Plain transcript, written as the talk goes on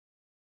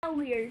now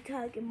we are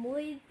talking,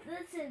 boys.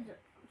 This is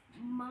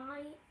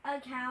my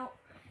account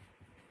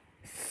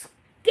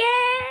skin.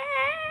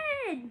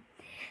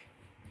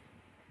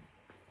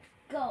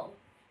 Go.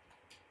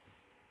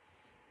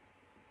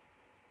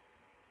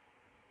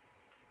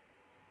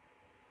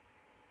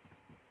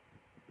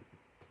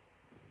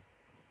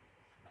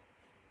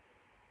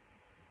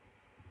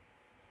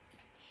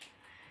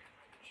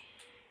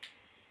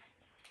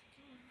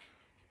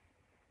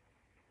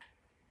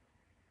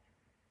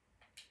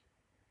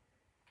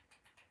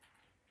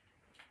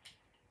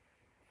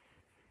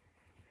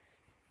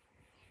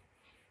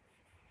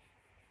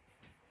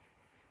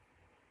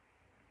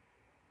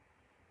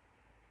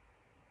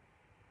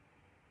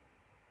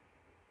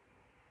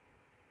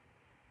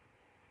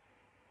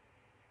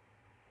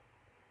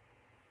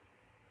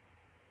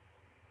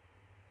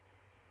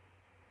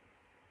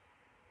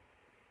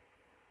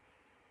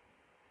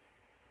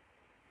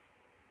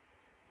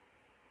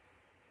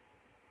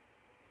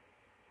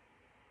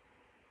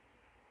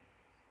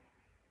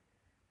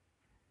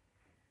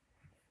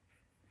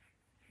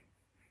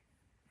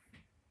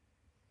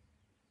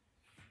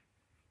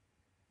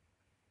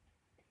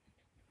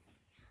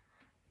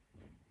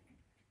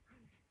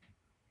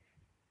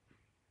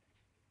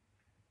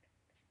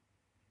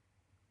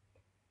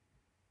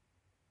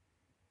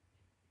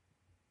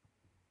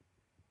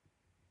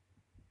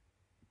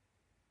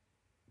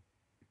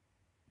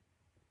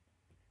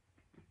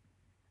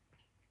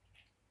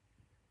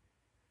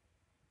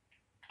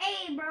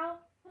 Hey, bro,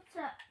 what's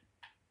up?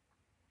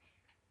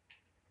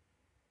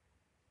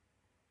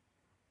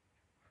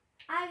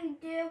 I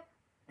do.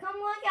 Come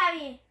look at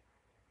me.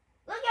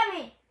 Look at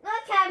me.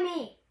 Look at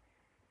me.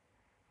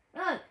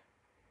 Look.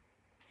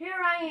 Here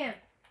I am.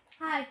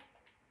 Hi.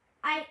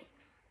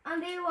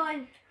 I'm the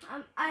one.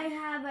 I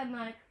have a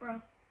mic,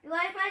 bro. You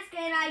like my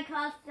skin? I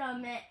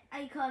custom it.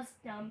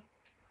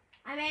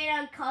 I made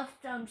a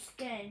custom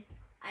skin.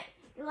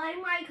 You like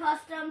my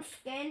custom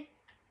skin?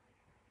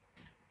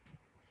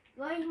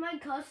 You like my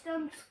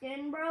custom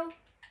skin, bro?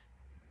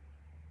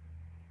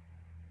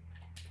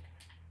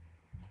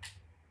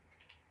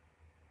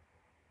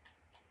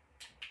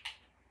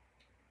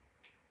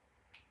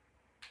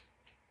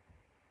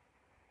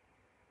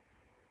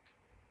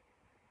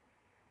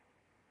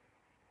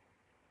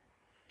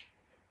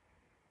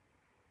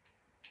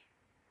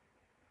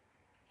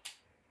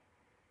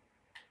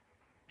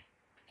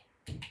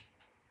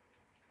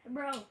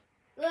 Bro,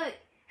 look.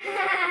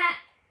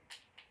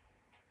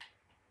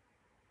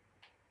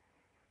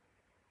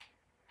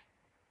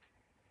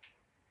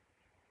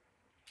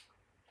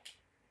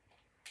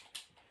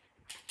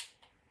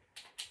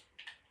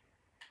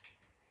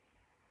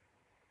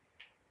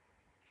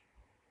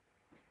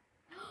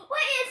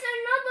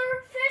 Another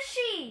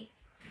fishy.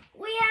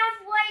 We have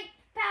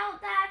wiped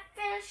out that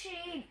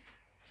fishy.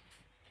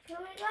 Here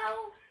we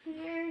go.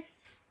 Here.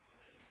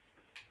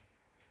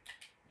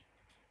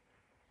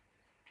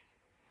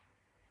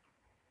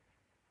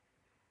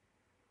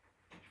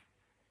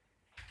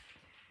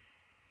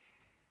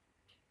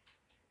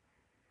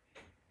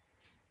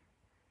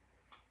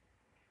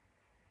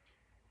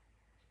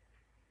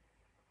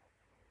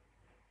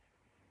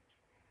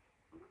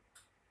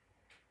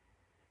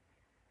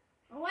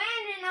 I'm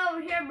landing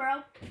over here,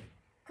 bro.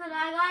 Cause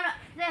I got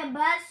the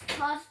best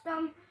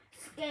custom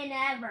skin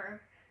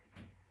ever.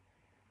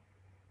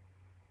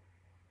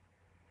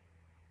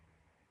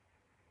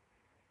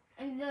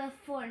 In the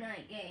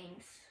Fortnite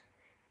games.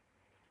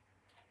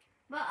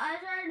 But I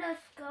should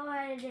just go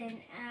ahead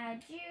and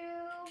add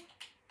you.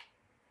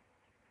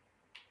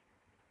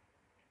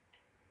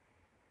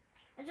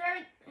 I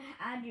should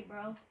add you,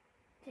 bro.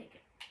 Take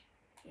it.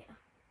 Yeah.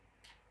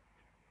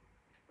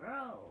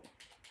 Bro.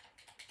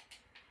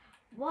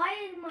 Why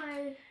is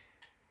my...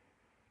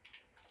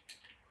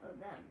 Oh,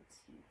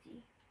 that's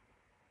easy.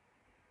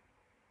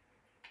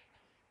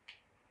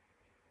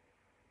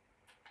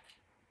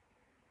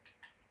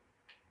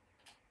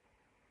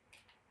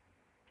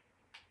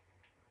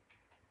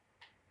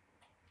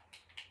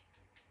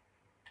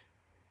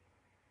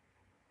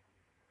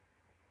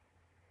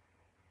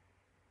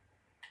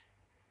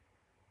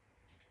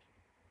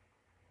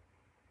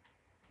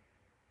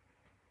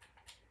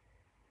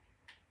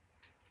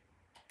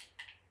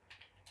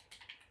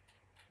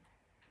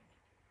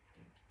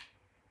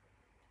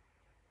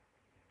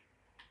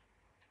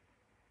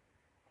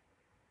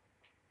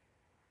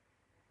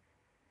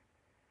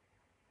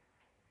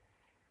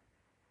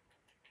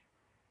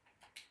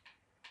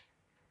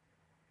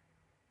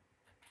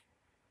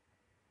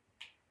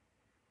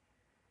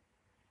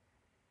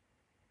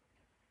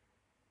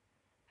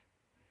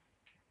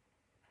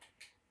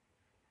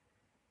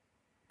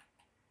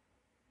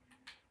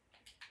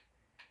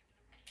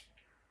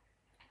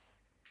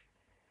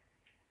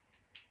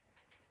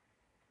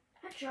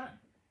 Headshot.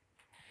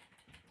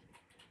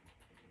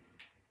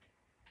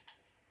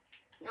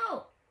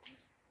 No,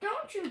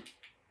 don't you.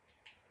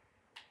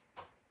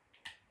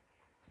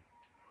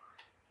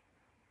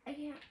 I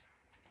can't.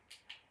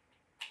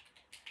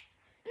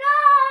 No!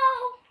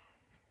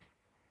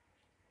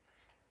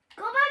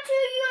 Go back to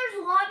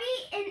your lobby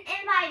and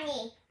invite me.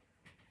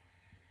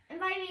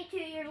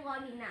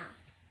 vlogging now.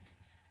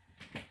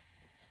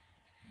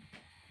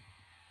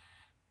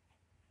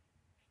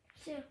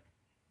 So,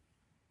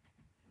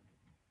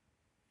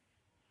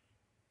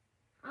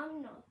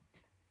 I'm not.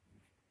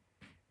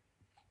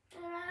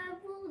 And I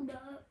will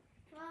not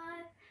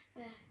fly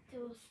back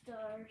to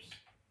stars.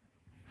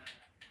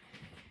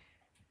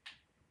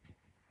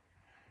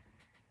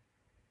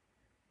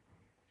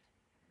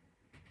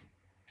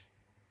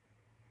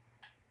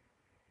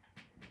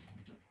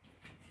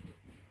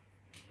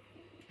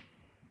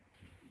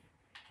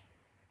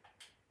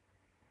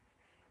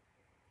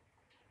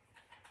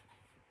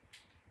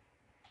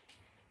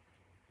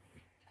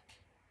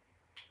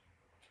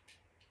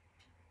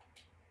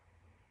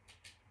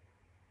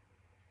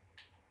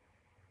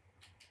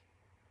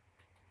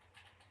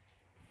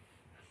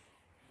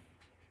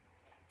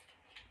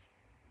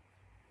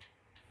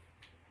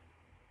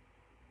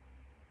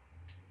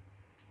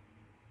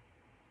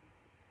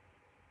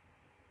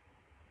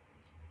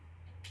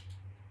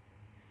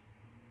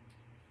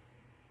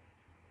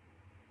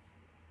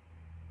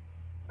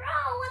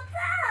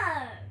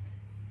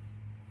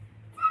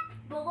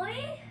 Boy,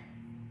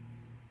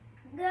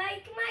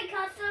 like my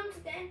custom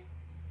skin.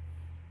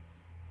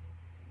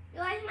 You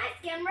like my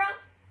skin, bro?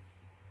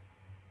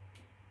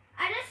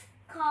 I just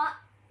got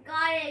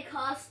a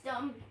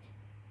custom,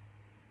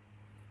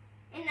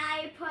 and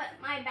I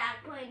put my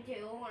backplane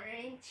to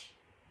orange.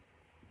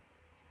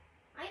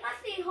 I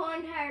got the whole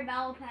entire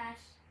battle pass,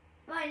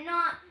 but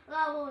not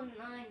level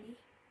 90.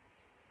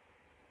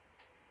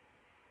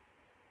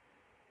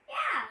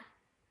 Yeah.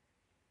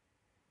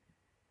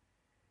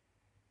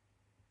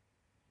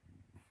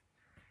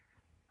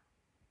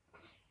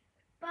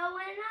 But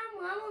when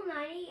I'm level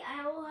 90,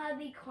 I will have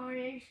the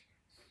Carnage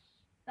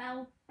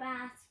Battle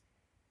Pass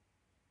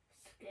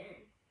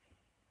skin.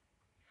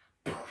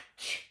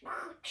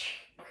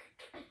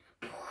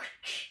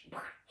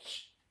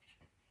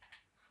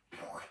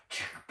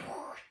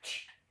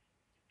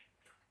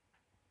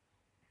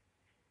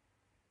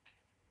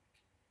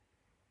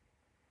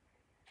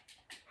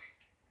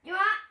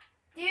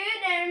 Do you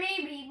dare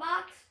me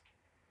beatbox?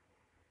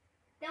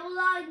 They will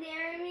not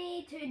dare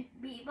me to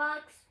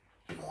beatbox.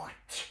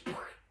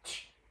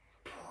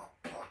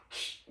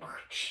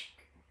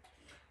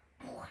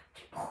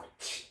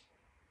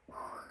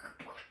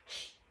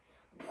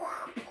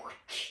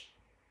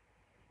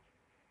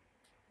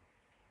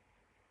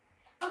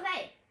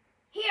 Okay,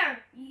 here,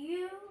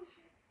 you,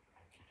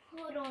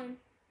 hold on.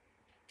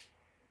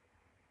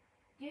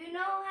 Do you know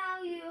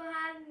how you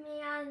have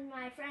me as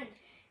my friend?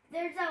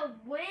 There's a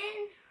win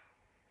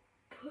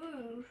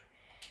proof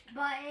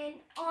button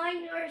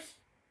on your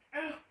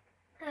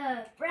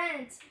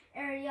friends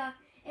area.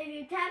 If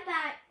you tap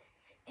that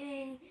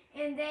and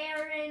they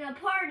are in a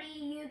party,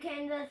 you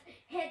can just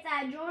hit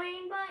that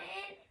join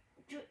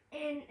button,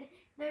 and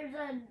there's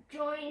a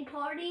join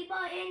party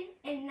button,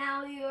 and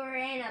now you're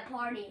in a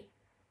party.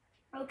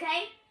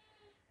 Okay?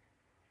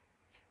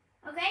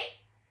 Okay?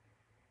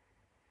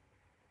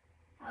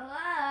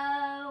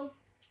 Hello?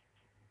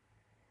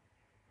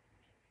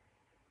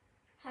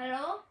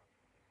 Hello?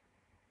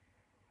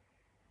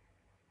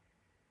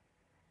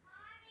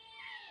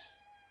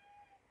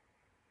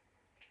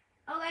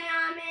 Okay,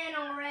 I'm in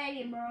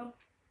already, bro.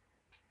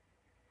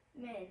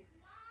 I'm in.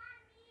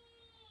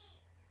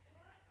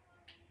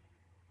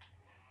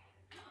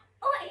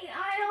 Oh wait, I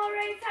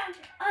already found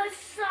a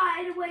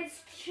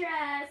sideways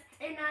chest,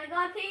 and I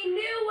got the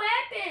new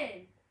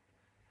weapon.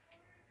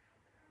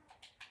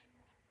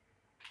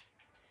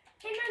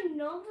 And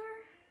another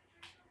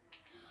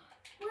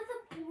with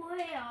a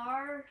boy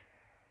R.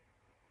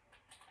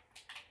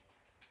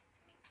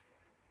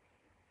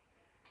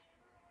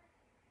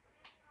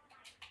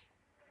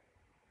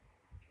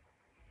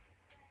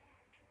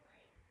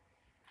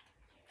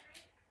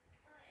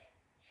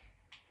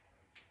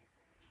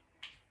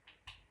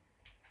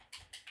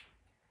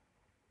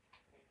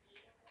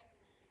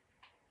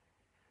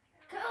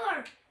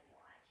 Killer!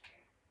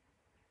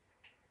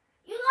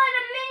 You got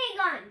a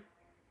minigun!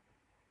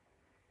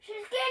 She's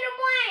getting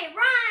away!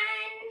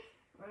 Run!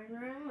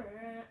 Run.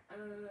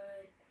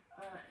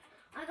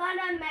 I got a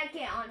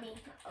medkit on me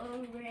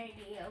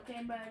already,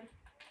 okay, bud?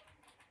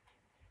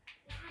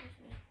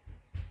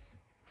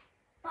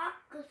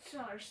 Box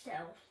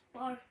ourselves.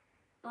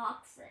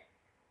 Box it.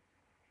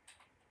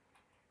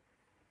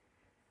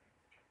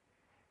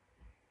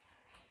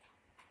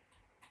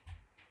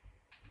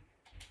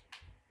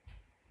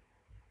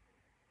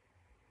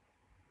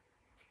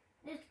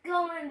 Just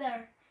go in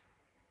there.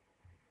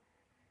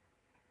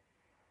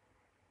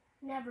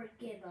 Never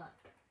give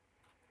up.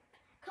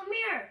 Come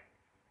here.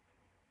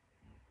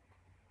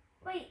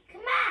 Wait,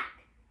 come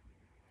back.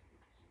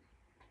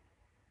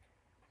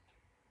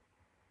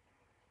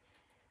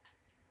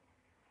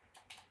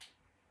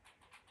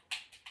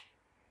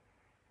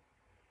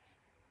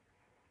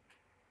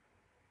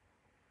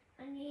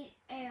 I need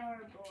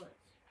AR bullets.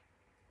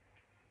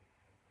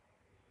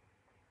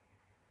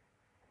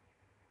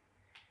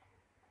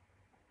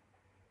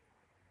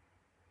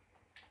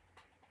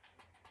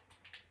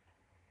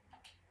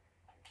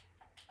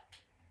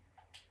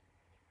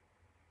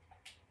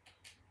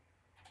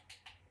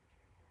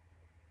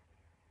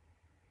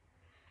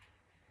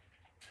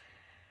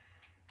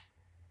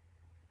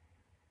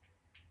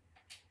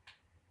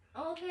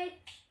 Okay.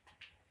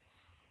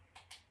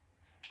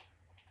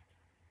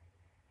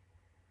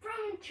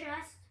 From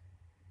chest.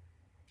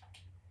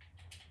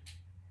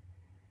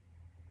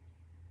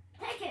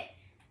 Take it.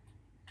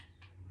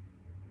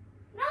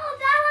 No,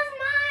 that was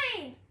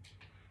mine.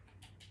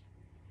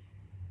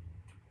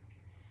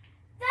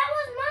 That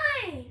was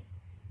mine.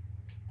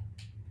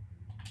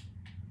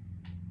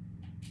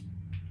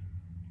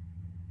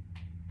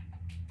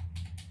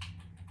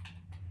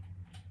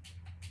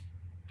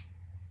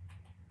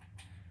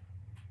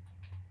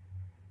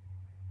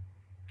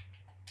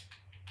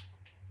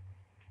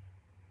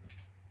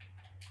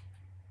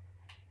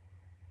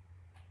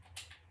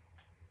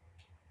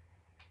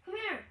 Come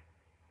here.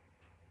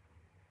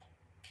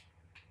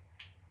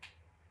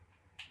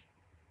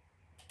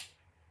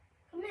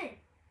 Come in.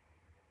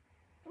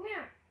 Come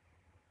here.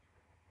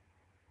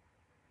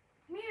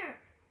 Come here.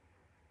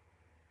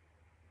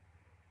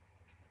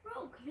 Bro,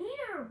 come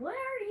here. What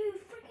are you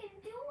freaking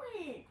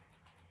doing?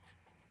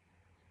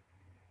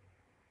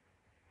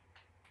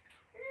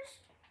 You're just...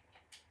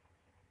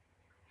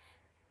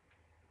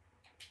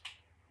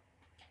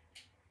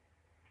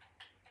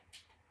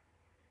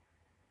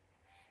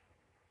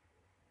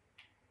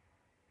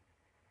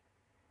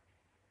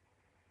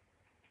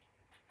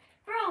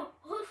 Bro,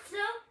 hold still.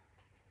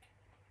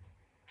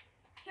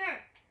 Here.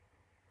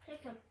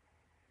 Take them.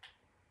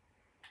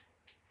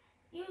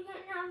 You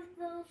can have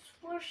those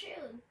 4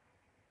 shoes.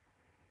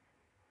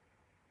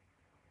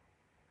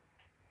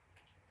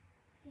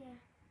 Yeah.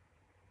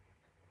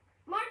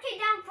 Mark it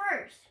down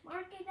first.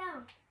 Mark it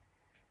down.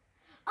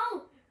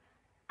 Oh,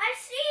 I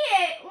see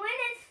it. When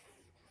it's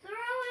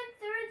throwing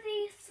through the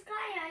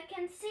sky, I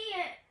can see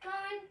it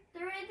going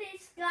through the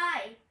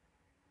sky.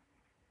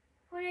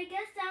 When it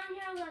gets down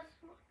here, let's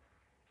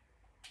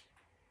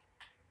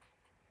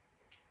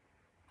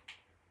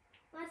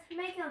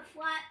make a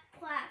flat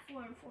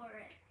platform for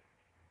it.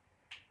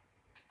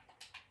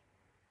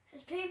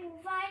 There's people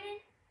fighting.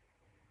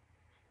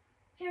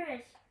 Here it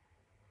is.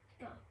 Let's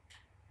go.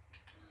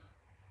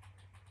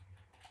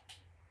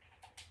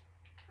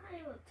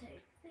 I will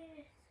take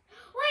this.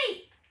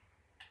 Wait!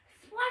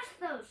 Watch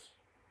those.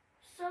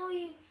 So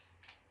you...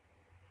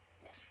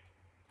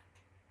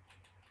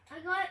 I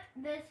got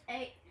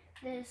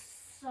this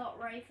assault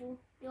rifle.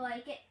 You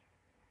like it?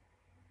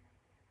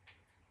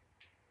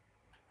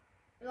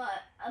 I got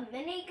a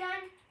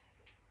minigun.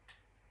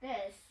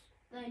 This.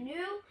 The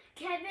new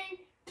Kevin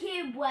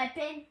Kid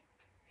weapon.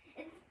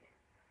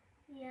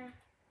 Yeah.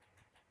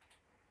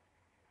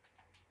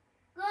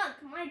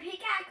 Look, my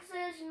pickaxe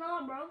is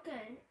not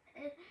broken.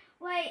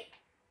 Wait.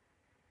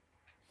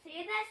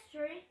 See this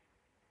tree?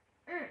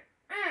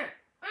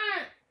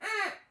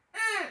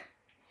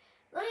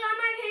 Look at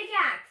my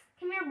pickaxe.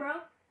 Come here, bro.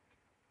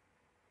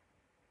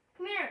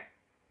 Come here.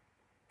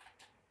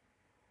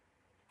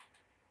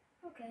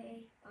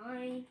 Okay,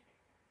 fine.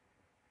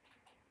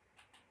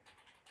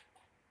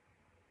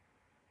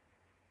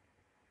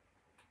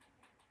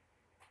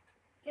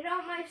 Get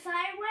out my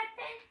side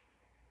weapon.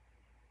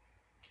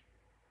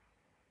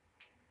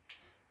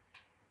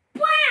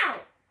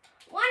 Wow!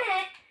 One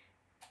hit.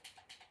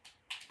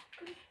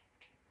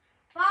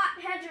 Bot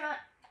headshot.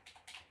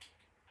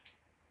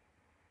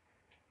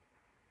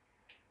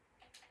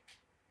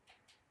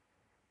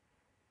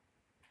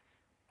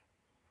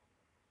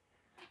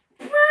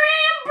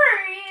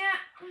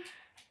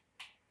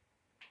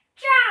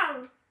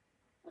 Ciao!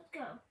 Let's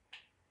go.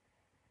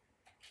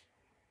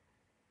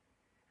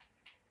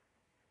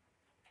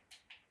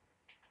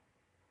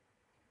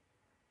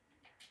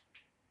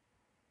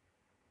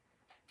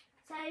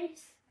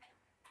 Size.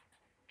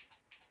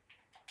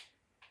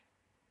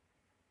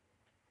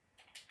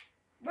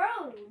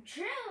 Bro,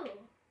 chill.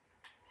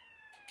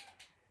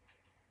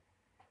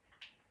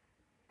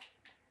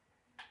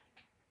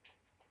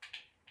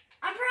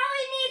 I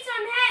probably need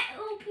some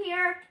help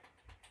here.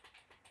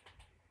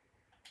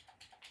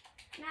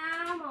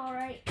 Nah, I'm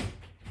alright.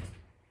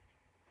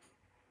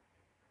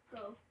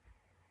 Go.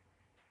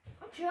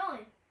 I'm chilling.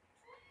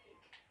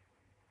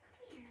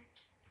 Come here.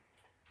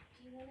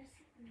 Do you want to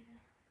sit in the...